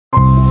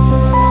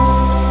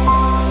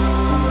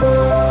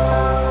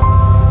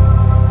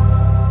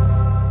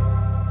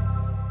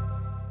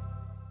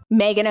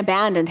Meghan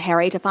abandoned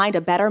Harry to find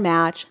a better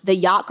match. The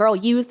yacht girl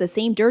used the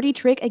same dirty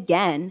trick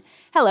again.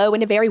 Hello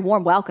and a very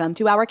warm welcome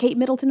to our Kate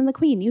Middleton and the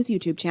Queen News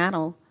YouTube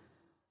channel.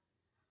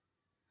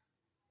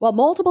 Well,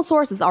 multiple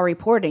sources are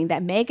reporting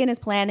that Meghan is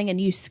planning a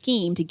new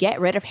scheme to get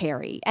rid of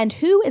Harry. And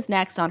who is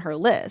next on her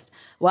list?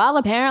 Well,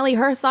 apparently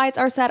her sights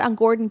are set on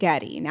Gordon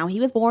Getty. Now, he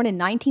was born in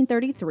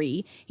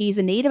 1933. He's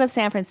a native of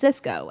San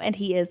Francisco, and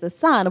he is the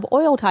son of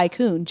oil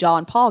tycoon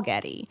John Paul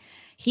Getty.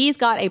 He's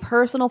got a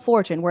personal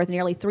fortune worth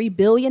nearly $3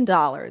 billion,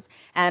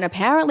 and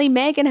apparently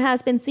Meghan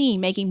has been seen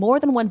making more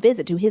than one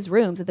visit to his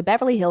rooms at the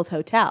Beverly Hills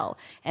Hotel,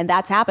 and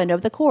that's happened over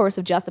the course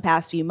of just the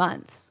past few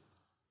months.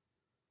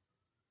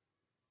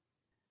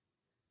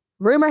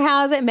 Rumor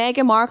has it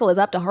Meghan Markle is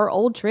up to her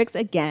old tricks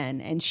again,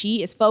 and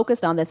she is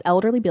focused on this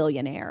elderly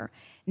billionaire.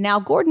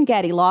 Now, Gordon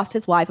Getty lost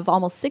his wife of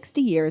almost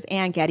 60 years,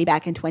 Anne Getty,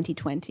 back in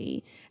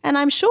 2020. And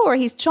I'm sure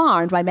he's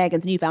charmed by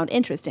Meghan's newfound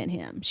interest in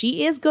him.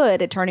 She is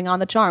good at turning on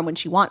the charm when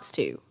she wants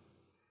to.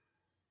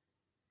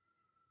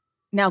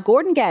 Now,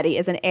 Gordon Getty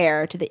is an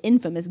heir to the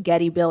infamous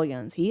Getty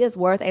billions. He is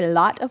worth a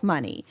lot of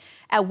money.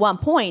 At one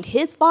point,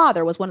 his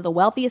father was one of the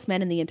wealthiest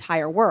men in the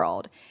entire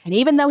world. And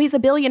even though he's a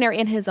billionaire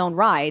in his own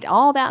right,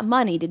 all that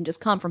money didn't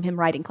just come from him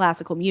writing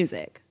classical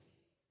music.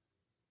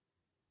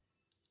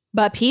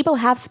 But people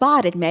have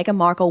spotted Meghan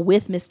Markle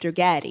with Mr.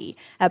 Getty.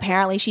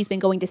 Apparently, she's been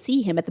going to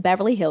see him at the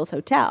Beverly Hills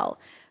Hotel.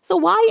 So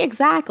why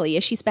exactly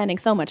is she spending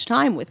so much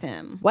time with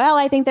him? Well,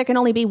 I think there can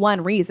only be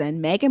one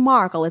reason. Meghan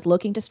Markle is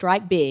looking to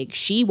strike big.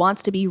 She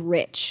wants to be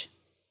rich.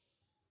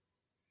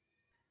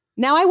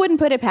 Now, I wouldn't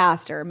put it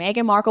past her.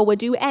 Meghan Markle would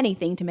do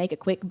anything to make a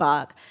quick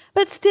buck.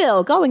 But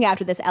still, going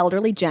after this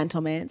elderly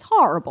gentleman, it's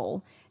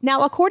horrible.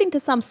 Now, according to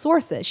some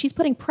sources, she's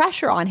putting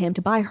pressure on him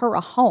to buy her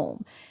a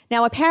home.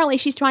 Now, apparently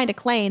she's trying to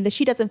claim that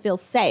she doesn't feel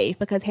safe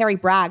because Harry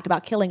bragged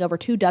about killing over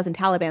 24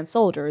 Taliban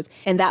soldiers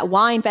in that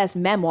wine-fest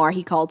memoir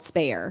he called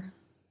Spare.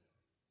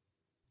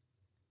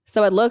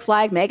 So it looks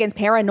like Meghan's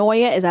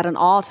paranoia is at an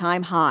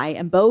all-time high,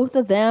 and both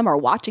of them are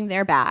watching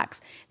their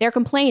backs. They're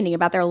complaining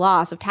about their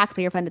loss of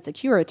taxpayer-funded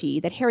security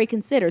that Harry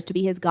considers to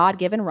be his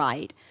God-given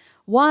right.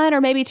 1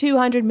 or maybe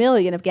 200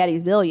 million of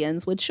Getty's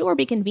billions would sure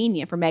be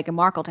convenient for Meghan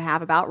Markle to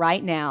have about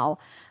right now.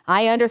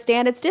 I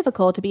understand it's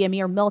difficult to be a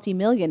mere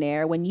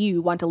multimillionaire when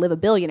you want to live a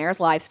billionaire's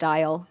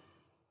lifestyle.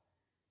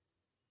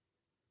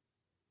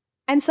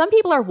 And some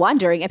people are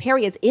wondering if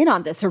Harry is in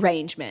on this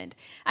arrangement.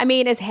 I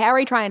mean, is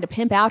Harry trying to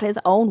pimp out his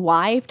own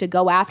wife to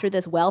go after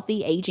this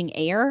wealthy, aging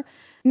heir?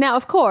 Now,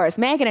 of course,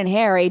 Meghan and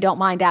Harry don't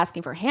mind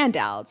asking for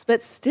handouts,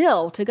 but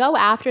still, to go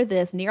after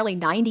this nearly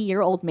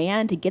 90-year-old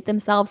man to get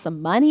themselves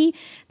some money,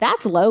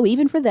 that's low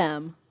even for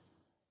them.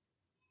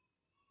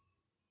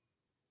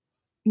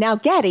 Now,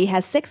 Getty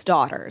has 6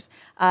 daughters.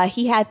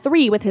 He had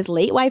 3 with his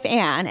late wife,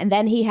 Anne, and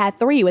then he had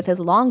 3 with his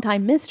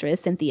longtime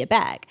mistress, Cynthia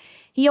Beck.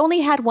 He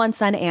only had one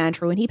son,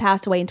 Andrew, and he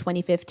passed away in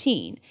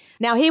 2015.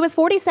 Now, he was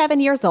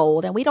 47 years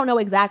old, and we don't know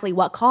exactly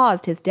what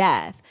caused his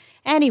death.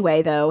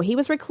 Anyway, though, he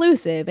was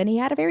reclusive, and he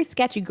had a very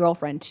sketchy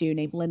girlfriend, too,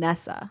 named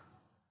Linessa.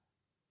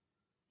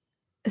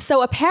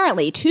 So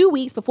apparently, 2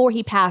 weeks before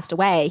he passed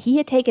away, he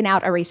had taken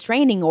out a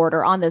restraining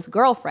order on this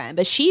girlfriend,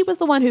 but she was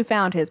the one who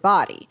found his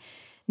body.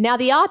 Now,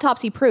 the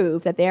autopsy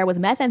proved that there was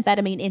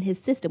methamphetamine in his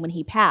system when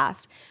he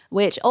passed,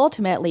 which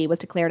ultimately was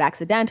declared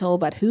accidental,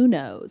 but who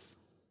knows?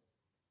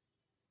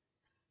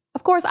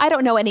 Of course, I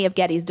don't know any of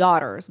Getty's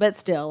daughters, but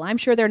still, I'm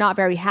sure they're not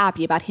very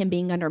happy about him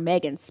being under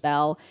Meghan's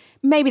spell.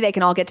 Maybe they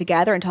can all get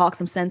together and talk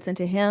some sense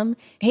into him.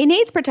 He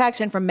needs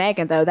protection from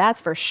Meghan, though, that's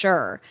for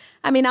sure.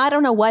 I mean, I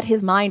don't know what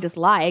his mind is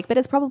like, but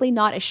it's probably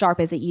not as sharp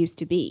as it used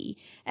to be.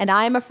 And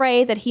I'm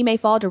afraid that he may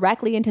fall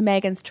directly into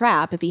Meghan's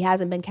trap if he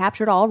hasn't been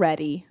captured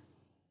already.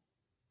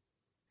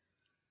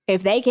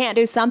 If they can't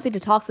do something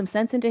to talk some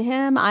sense into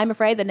him, I'm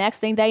afraid the next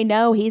thing they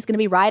know, he's going to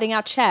be writing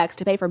out checks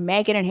to pay for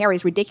Meghan and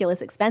Harry's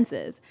ridiculous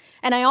expenses.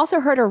 And I also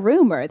heard a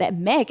rumor that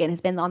Meghan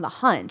has been on the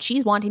hunt.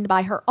 She's wanting to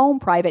buy her own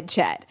private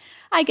jet.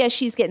 I guess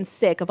she's getting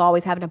sick of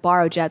always having to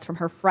borrow jets from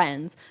her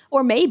friends.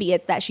 Or maybe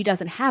it's that she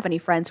doesn't have any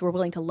friends who are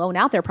willing to loan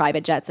out their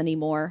private jets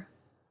anymore.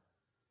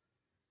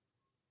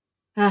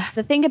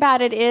 The thing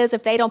about it is,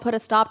 if they don't put a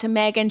stop to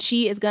Meghan,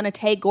 she is going to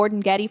take Gordon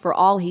Getty for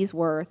all he's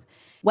worth.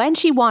 When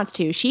she wants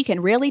to, she can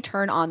really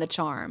turn on the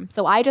charm.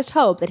 So I just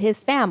hope that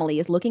his family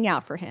is looking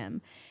out for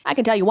him. I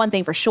can tell you one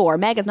thing for sure,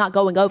 Meghan's not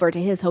going over to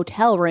his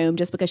hotel room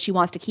just because she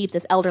wants to keep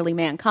this elderly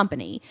man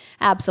company.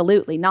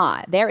 Absolutely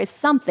not. There is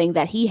something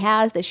that he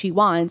has that she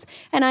wants,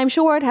 and I'm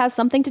sure it has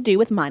something to do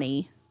with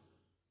money.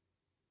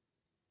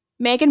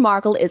 Meghan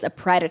Markle is a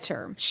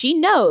predator. She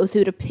knows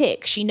who to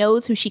pick. She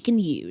knows who she can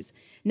use.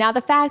 Now,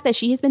 the fact that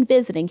she has been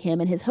visiting him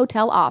in his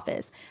hotel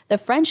office, the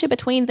friendship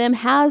between them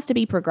has to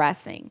be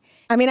progressing.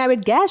 I mean, I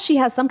would guess she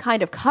has some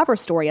kind of cover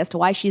story as to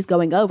why she's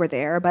going over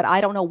there, but I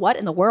don't know what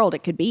in the world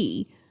it could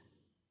be.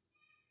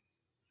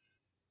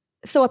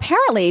 So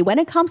apparently, when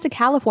it comes to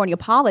California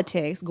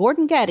politics,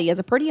 Gordon Getty is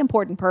a pretty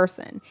important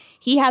person.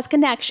 He has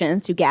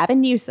connections to Gavin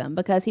Newsom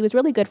because he was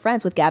really good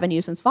friends with Gavin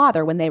Newsom's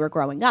father when they were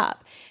growing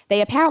up. They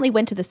apparently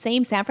went to the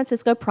same San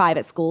Francisco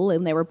private school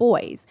when they were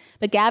boys.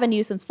 But Gavin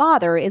Newsom's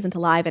father isn't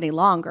alive any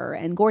longer,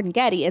 and Gordon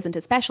Getty isn't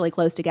especially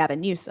close to Gavin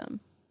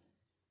Newsom.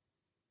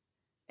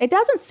 It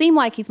doesn't seem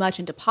like he's much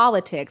into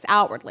politics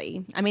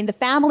outwardly. I mean, the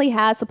family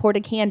has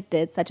supported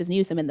candidates such as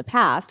Newsom in the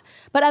past,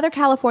 but other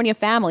California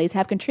families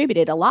have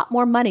contributed a lot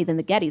more money than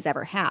the Gettys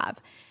ever have.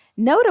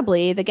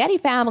 Notably, the Getty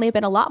family have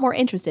been a lot more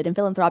interested in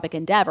philanthropic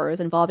endeavors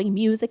involving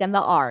music and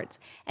the arts,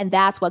 and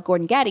that's what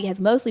Gordon Getty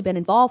has mostly been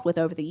involved with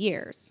over the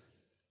years.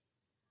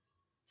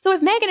 So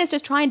if Meghan is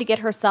just trying to get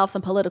herself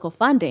some political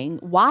funding,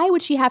 why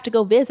would she have to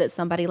go visit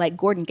somebody like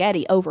Gordon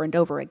Getty over and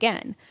over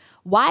again?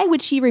 Why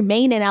would she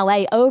remain in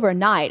LA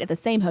overnight at the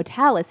same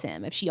hotel as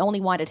him if she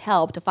only wanted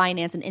help to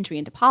finance an entry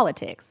into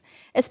politics,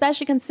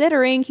 especially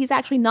considering he's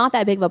actually not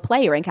that big of a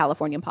player in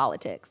Californian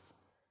politics?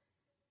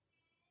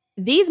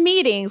 These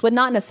meetings would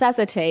not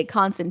necessitate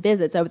constant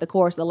visits over the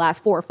course of the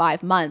last 4 or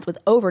 5 months with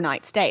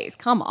overnight stays.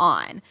 Come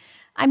on.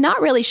 I'm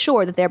not really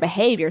sure that their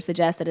behavior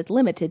suggests that it's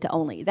limited to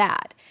only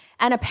that.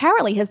 And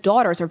apparently his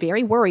daughters are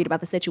very worried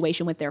about the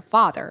situation with their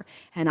father,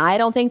 and I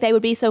don't think they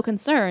would be so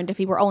concerned if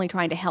he were only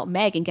trying to help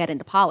Meghan get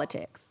into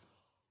politics.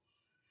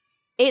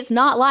 It's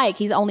not like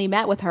he's only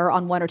met with her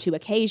on 1 or 2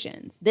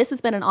 occasions. This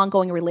has been an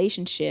ongoing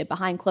relationship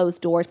behind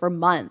closed doors for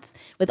months,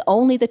 with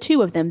only the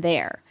two of them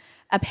there.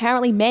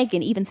 Apparently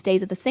Meghan even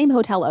stays at the same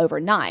hotel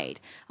overnight,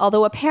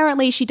 although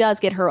apparently she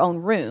does get her own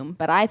room,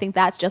 but I think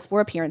that's just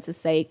for appearance's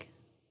sake.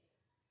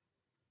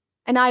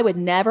 And I would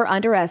never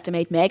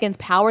underestimate Meghan's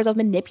powers of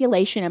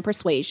manipulation and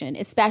persuasion,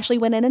 especially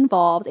when it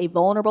involves a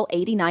vulnerable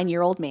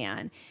 89-year-old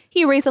man.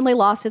 He recently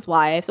lost his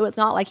wife, so it's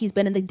not like he's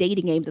been in the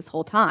dating game this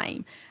whole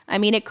time. I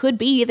mean, it could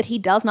be that he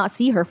does not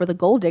see her for the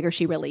gold digger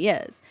she really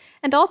is.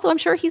 And also, I'm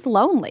sure he's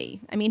lonely.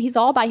 I mean, he's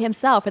all by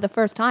himself for the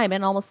first time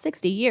in almost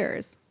 60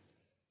 years.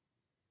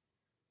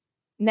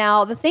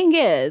 Now, the thing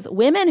is,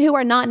 women who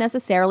are not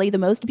necessarily the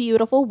most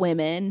beautiful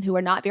women, who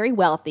are not very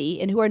wealthy,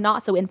 and who are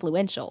not so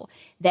influential,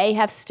 they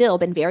have still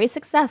been very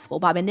successful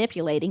by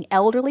manipulating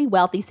elderly,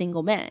 wealthy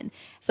single men.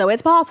 So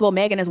it's possible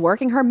Meghan is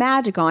working her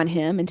magic on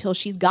him until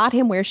she's got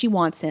him where she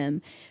wants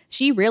him.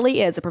 She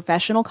really is a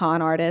professional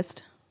con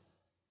artist.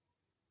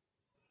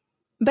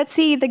 But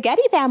see, the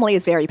Getty family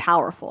is very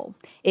powerful.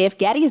 If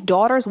Getty's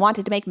daughters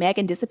wanted to make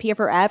Meghan disappear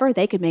forever,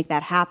 they could make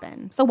that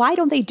happen. So why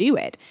don't they do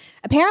it?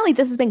 Apparently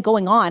this has been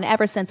going on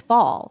ever since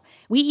fall.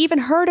 We even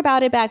heard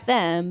about it back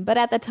then, but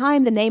at the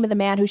time the name of the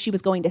man who she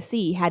was going to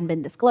see hadn't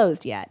been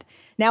disclosed yet.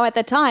 Now at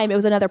the time it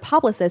was another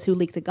publicist who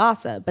leaked the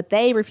gossip, but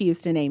they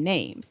refused to name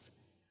names.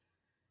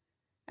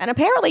 And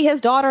apparently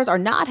his daughters are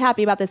not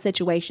happy about this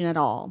situation at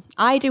all.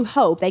 I do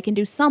hope they can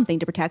do something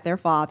to protect their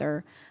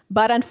father.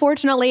 But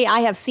unfortunately,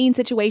 I have seen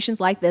situations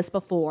like this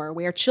before,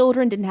 where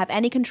children didn't have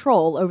any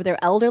control over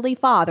their elderly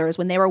fathers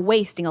when they were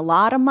wasting a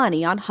lot of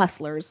money on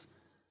hustlers.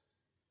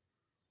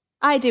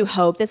 I do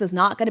hope this is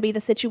not going to be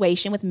the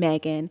situation with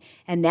Meghan.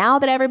 And now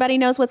that everybody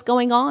knows what's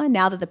going on,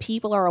 now that the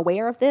people are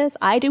aware of this,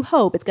 I do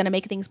hope it's going to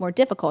make things more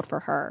difficult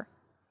for her.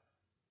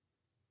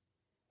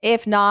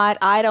 If not,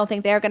 I don't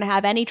think they're going to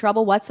have any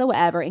trouble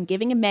whatsoever in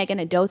giving Meghan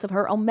a dose of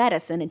her own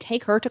medicine and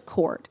take her to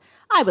court.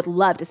 I would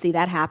love to see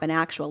that happen,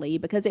 actually,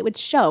 because it would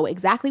show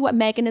exactly what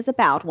Meghan is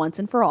about once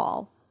and for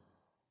all.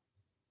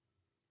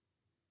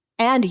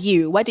 And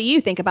you, what do you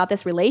think about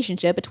this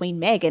relationship between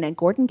Meghan and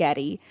Gordon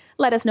Getty?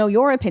 Let us know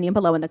your opinion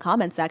below in the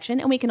comments section,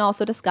 and we can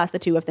also discuss the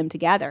two of them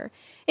together.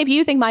 If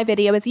you think my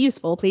video is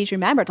useful, please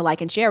remember to like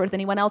and share with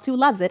anyone else who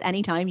loves it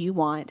anytime you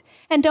want.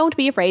 And don't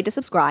be afraid to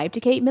subscribe to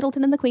Kate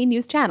Middleton and the Queen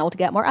News channel to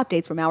get more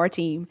updates from our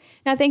team.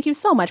 Now, thank you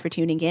so much for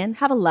tuning in.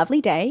 Have a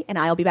lovely day, and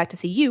I'll be back to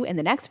see you in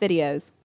the next videos.